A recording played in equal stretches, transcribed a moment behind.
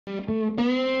Hello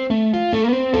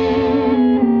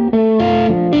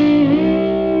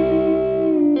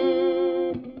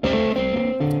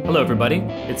everybody,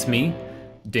 it's me,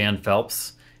 Dan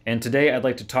Phelps, and today I'd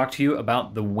like to talk to you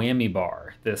about the Whammy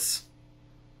Bar, this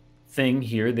thing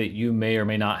here that you may or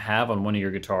may not have on one of your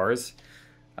guitars.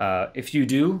 If you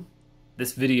do,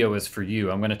 this video is for you.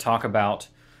 I'm going to talk about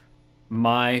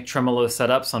my tremolo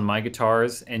setups on my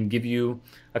guitars and give you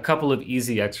a couple of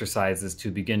easy exercises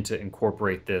to begin to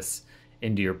incorporate this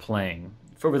into your playing.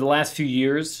 For over the last few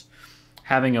years,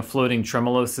 having a floating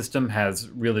tremolo system has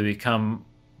really become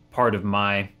part of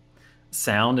my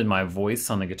sound and my voice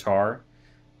on the guitar,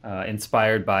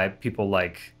 inspired by people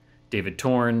like David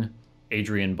Torn,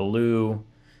 Adrian Belew,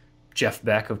 Jeff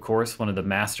Beck, of course, one of the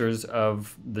masters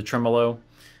of the tremolo,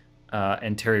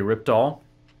 and Terry Ripdahl.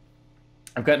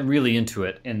 I've gotten really into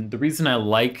it, and the reason I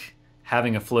like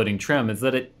having a floating trem is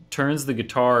that it turns the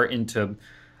guitar into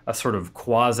a sort of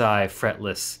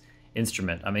quasi-fretless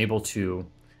instrument. I'm able to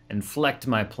inflect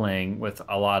my playing with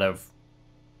a lot of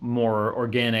more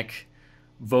organic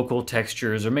vocal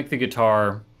textures, or make the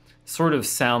guitar sort of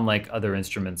sound like other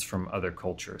instruments from other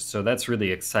cultures. So that's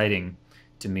really exciting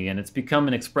to me, and it's become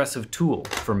an expressive tool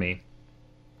for me.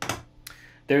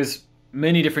 There's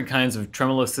many different kinds of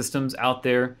tremolo systems out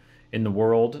there in the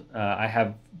world. I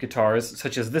have guitars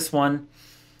such as this one,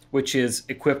 which is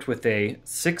equipped with a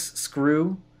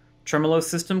 6-screw tremolo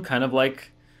system, kind of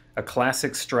like a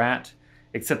classic Strat,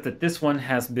 except that this one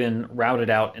has been routed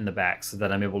out in the back so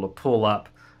that I'm able to pull up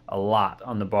a lot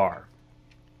on the bar.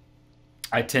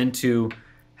 I tend to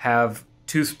have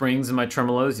 2 springs in my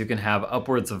tremolos. You can have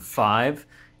upwards of 5,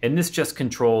 and this just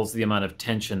controls the amount of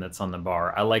tension that's on the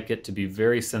bar. I like it to be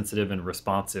very sensitive and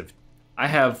responsive. I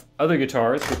have other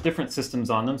guitars with different systems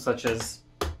on them, such as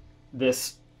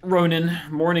this Ronin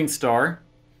Morningstar.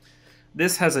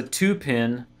 This has a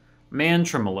 2-pin man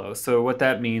tremolo. So what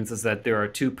that means is that there are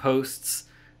 2 posts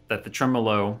that the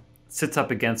tremolo sits up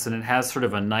against, and it has sort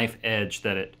of a knife edge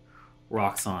that it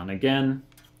rocks on. Again,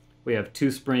 we have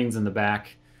 2 springs in the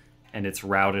back, and it's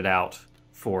routed out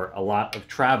for a lot of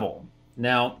travel.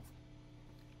 Now,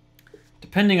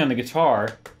 depending on the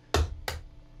guitar,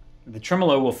 the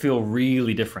tremolo will feel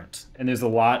really different, and there's a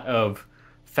lot of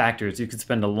factors. You could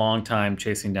spend a long time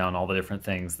chasing down all the different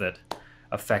things that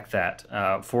affect that.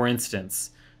 For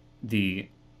instance, the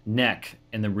neck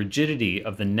and the rigidity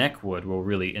of the neck wood will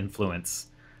really influence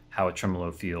how a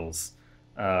tremolo feels.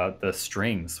 The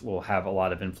strings will have a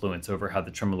lot of influence over how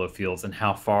the tremolo feels, and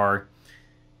how far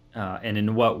and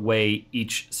in what way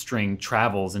each string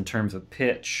travels in terms of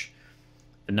pitch,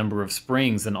 the number of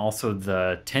springs, and also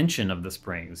the tension of the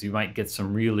springs. You might get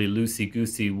some really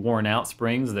loosey-goosey, worn-out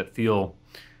springs that feel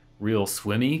real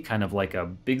swimmy, kind of like a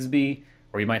Bigsby,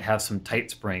 or you might have some tight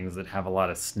springs that have a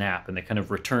lot of snap, and they kind of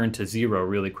return to 0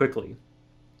 really quickly.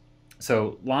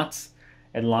 So lots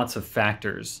and lots of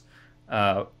factors.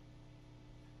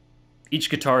 Each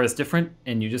guitar is different,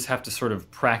 and you just have to sort of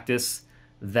practice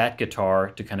that guitar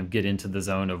to kind of get into the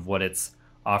zone of what it's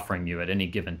offering you at any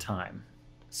given time.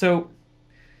 So,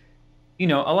 you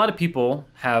know, a lot of people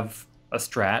have a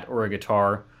Strat or a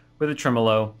guitar with a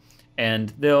tremolo,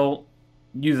 and they'll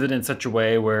use it in such a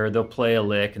way where they'll play a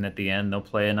lick, and at the end they'll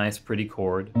play a nice pretty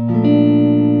chord, and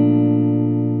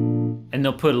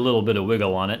they'll put a little bit of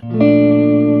wiggle on it.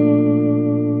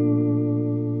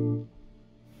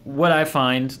 What I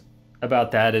find about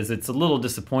that is it's a little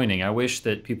disappointing. I wish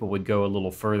that people would go a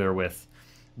little further with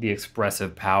the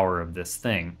expressive power of this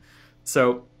thing.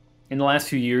 So in the last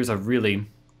few years, I've really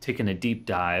taken a deep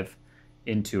dive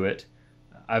into it.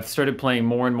 I've started playing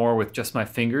more and more with just my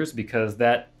fingers, because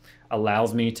that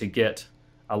allows me to get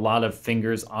a lot of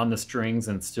fingers on the strings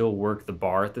and still work the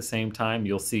bar at the same time.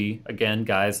 You'll see, again,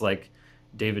 guys like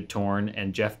David Torn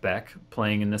and Jeff Beck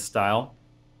playing in this style.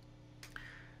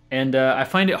 And I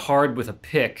find it hard with a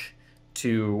pick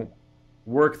to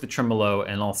work the tremolo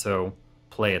and also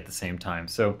play at the same time.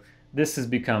 So this has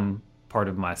become part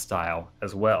of my style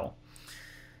as well.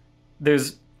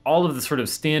 There's all of the sort of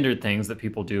standard things that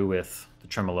people do with the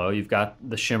tremolo. You've got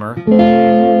the shimmer,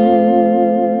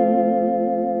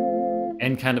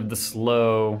 and kind of the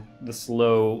slow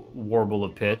warble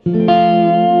of pitch.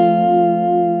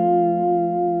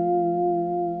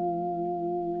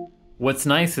 What's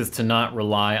nice is to not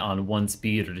rely on one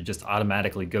speed, or to just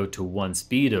automatically go to one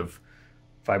speed of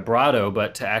vibrato,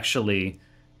 but to actually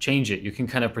change it. You can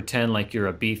kind of pretend like you're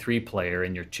a B3 player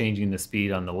and you're changing the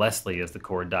speed on the Leslie as the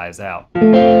chord dies out.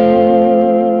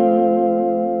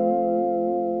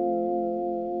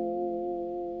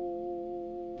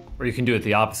 Or you can do it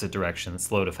the opposite direction,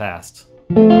 slow to fast.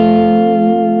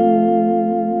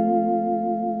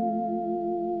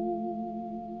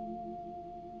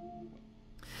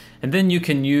 And then you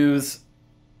can use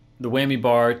the whammy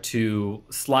bar to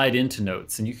slide into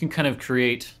notes, and you can kind of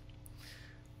create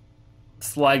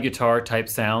slide guitar type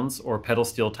sounds or pedal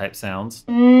steel type sounds,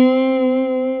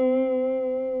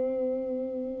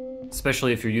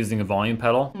 especially if you're using a volume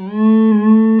pedal.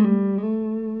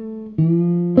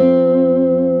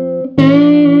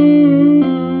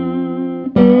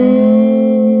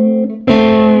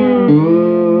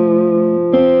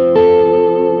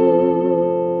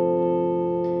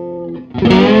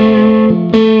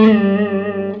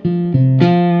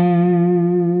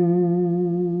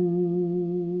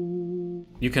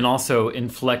 You can also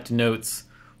inflect notes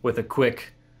with a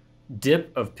quick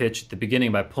dip of pitch at the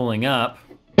beginning by pulling up,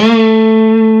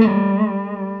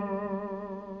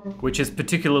 which is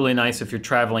particularly nice if you're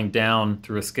traveling down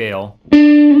through a scale.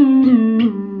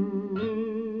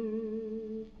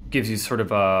 Gives you sort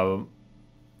of a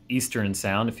Eastern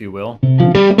sound, if you will.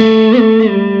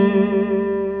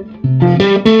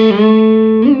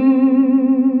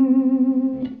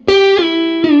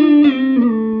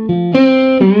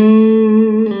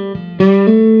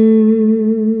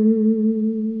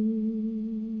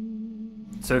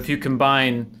 So if you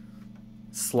combine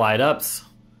slide ups,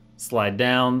 slide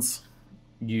downs,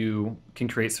 you can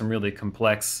create some really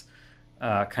complex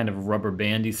kind of rubber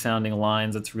bandy sounding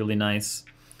lines. That's really nice.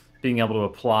 Being able to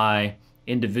apply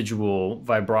individual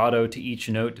vibrato to each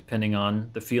note depending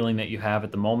on the feeling that you have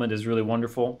at the moment is really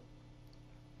wonderful.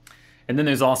 And then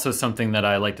there's also something that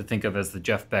I like to think of as the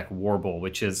Jeff Beck warble,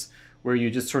 which is where you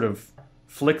just sort of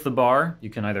flick the bar. You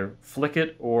can either flick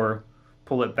it or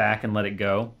pull it back and let it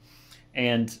go.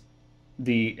 And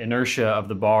the inertia of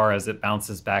the bar as it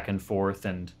bounces back and forth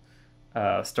and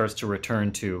starts to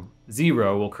return to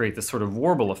zero will create this sort of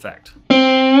warble effect.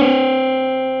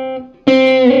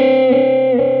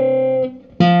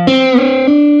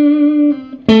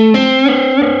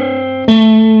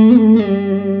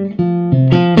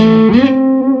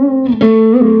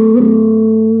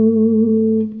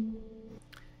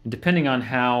 Depending on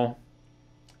how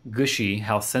gushy,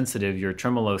 how sensitive your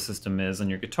tremolo system is on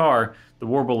your guitar, the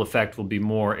warble effect will be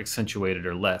more accentuated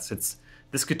or less.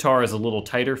 This guitar is a little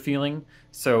tighter feeling,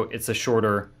 so it's a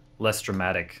shorter, less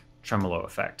dramatic tremolo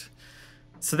effect.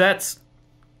 So that's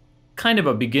kind of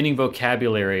a beginning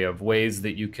vocabulary of ways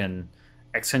that you can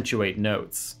accentuate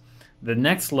notes. The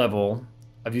next level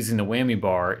of using the whammy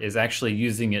bar is actually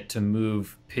using it to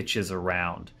move pitches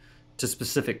around to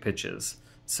specific pitches.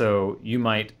 So you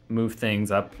might move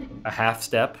things up a half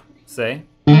step, say,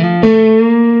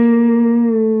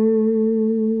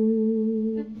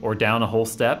 or down a whole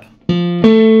step.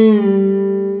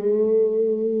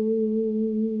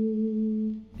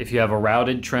 If you have a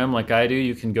routed trim like I do,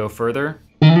 you can go further.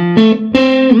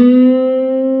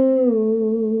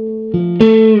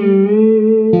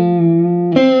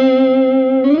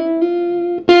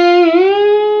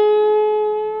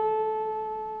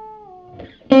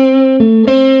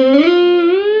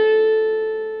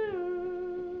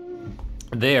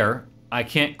 There, I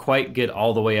can't quite get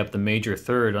all the way up the major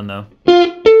third on the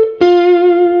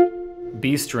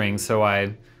B string, so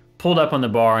I pulled up on the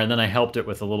bar and then I helped it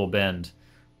with a little bend.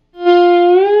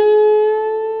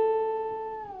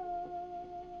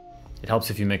 It helps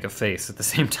if you make a face at the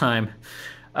same time.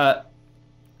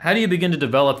 How do you begin to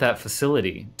develop that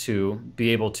facility to be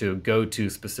able to go to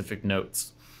specific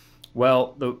notes?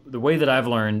 Well, the way that I've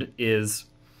learned is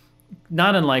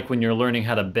not unlike when you're learning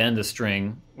how to bend a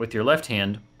string with your left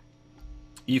hand.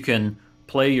 You can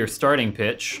play your starting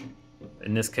pitch,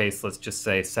 in this case let's just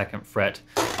say 2nd fret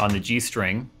on the G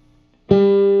string,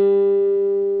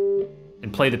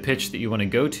 and play the pitch that you want to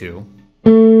go to,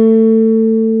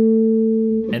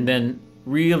 and then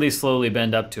really slowly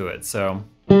bend up to it. So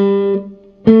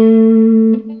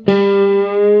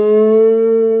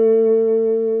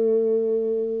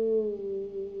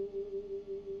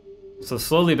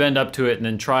slowly bend up to it and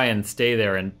then try and stay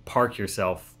there and park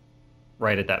yourself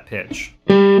right at that pitch.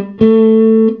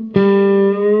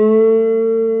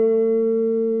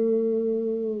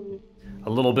 A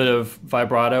little bit of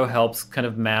vibrato helps kind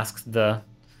of mask the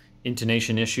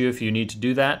intonation issue if you need to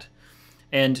do that.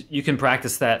 And you can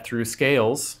practice that through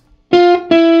scales.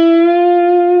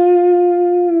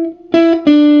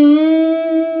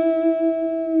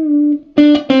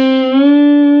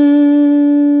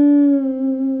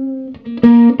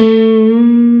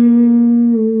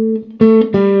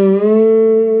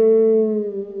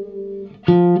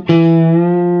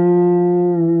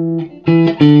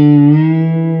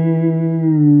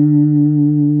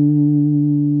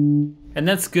 And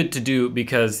that's good to do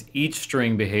because each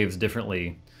string behaves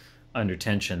differently under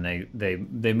tension.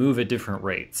 They move at different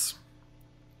rates.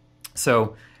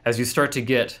 So as you start to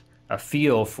get a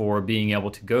feel for being able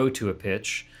to go to a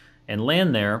pitch and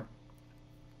land there.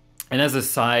 And as an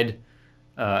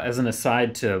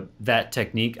aside to that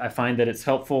technique, I find that it's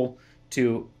helpful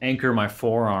to anchor my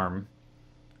forearm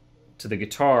to the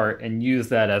guitar and use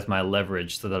that as my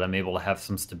leverage so that I'm able to have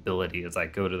some stability as I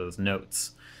go to those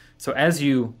notes. So as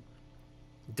you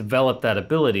develop that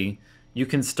ability, you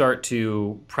can start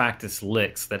to practice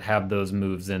licks that have those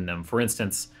moves in them. For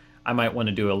instance, I might want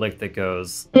to do a lick that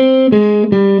goes,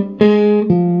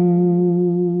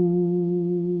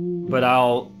 but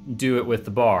I'll do it with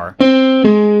the bar.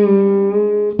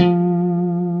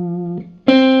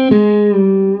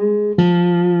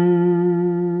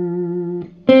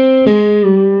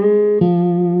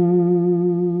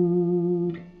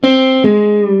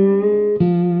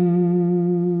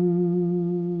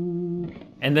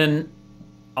 And then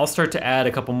I'll start to add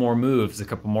a couple more moves, a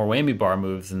couple more whammy bar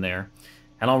moves in there,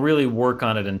 and I'll really work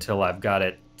on it until I've got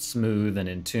it smooth and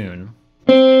in tune.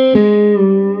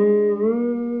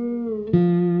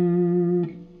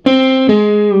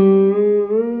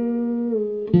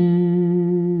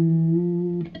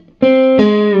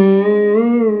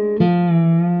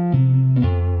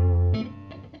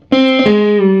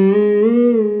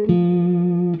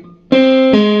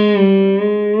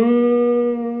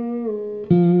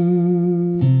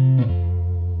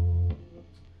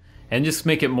 And just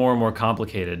make it more and more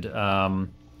complicated.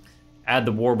 Add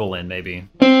the warble in, maybe.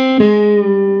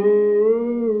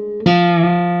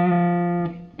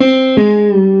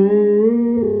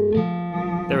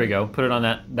 There we go. Put it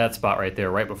on that spot right there,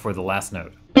 right before the last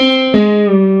note.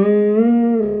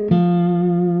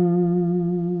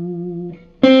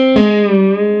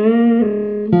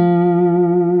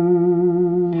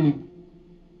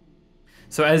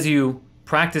 So as you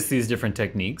practice these different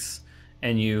techniques,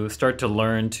 and you start to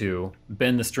learn to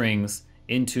bend the strings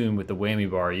in tune with the whammy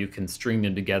bar, you can string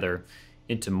them together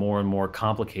into more and more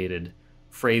complicated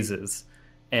phrases,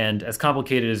 and as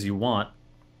complicated as you want.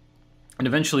 And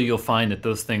eventually you'll find that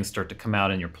those things start to come out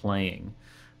in your playing.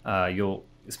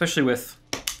 Especially with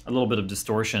a little bit of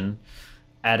distortion,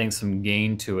 adding some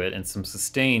gain to it and some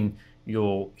sustain,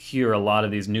 you'll hear a lot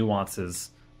of these nuances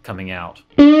coming out.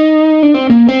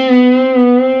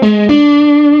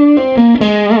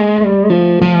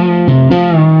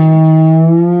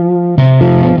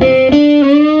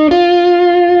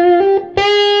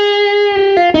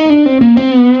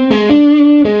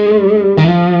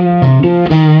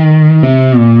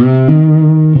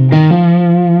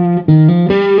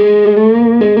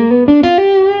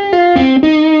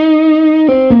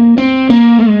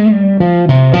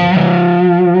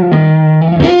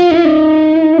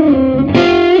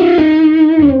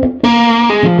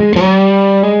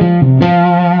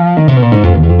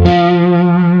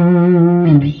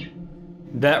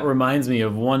 That reminds me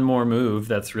of one more move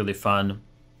that's really fun,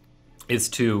 is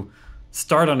to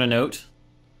start on a note,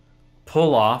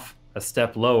 pull off a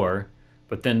step lower,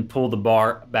 but then pull the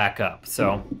bar back up.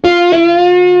 So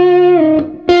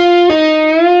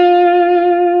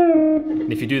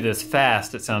if you do this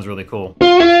fast, it sounds really cool.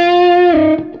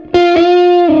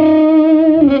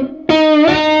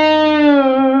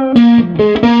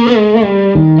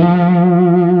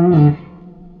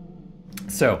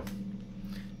 So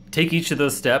take each of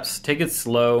those steps, take it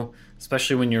slow,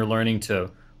 especially when you're learning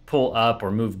to pull up or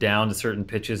move down to certain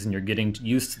pitches and you're getting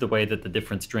used to the way that the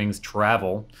different strings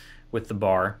travel with the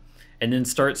bar, and then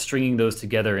start stringing those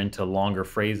together into longer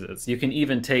phrases. You can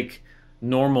even take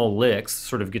normal licks,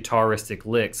 sort of guitaristic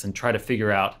licks, and try to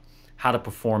figure out how to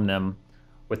perform them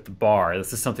with the bar.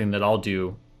 This is something that I'll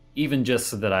do even just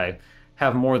so that I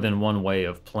have more than one way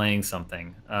of playing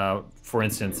something. For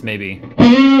instance, maybe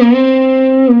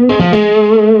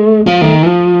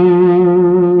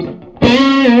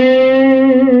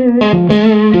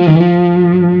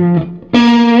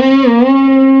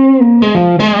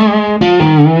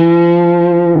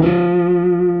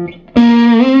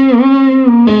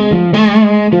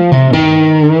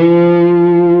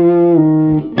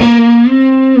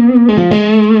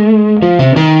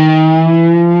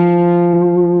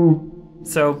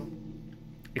so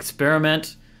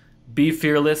experiment, be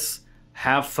fearless,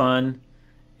 have fun,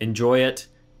 enjoy it,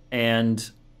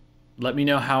 and let me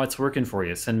know how it's working for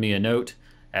you. Send me a note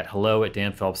at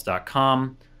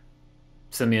hello@danphelps.com.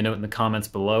 Send me a note in the comments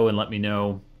below and let me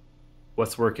know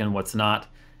what's working, what's not,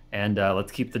 and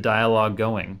let's keep the dialogue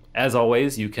going. As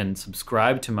always, you can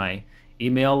subscribe to my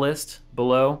email list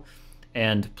below,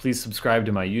 and please subscribe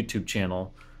to my YouTube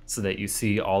channel so that you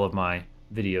see all of my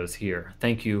videos here.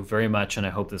 Thank you very much, and I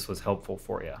hope this was helpful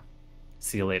for you.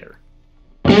 See you later.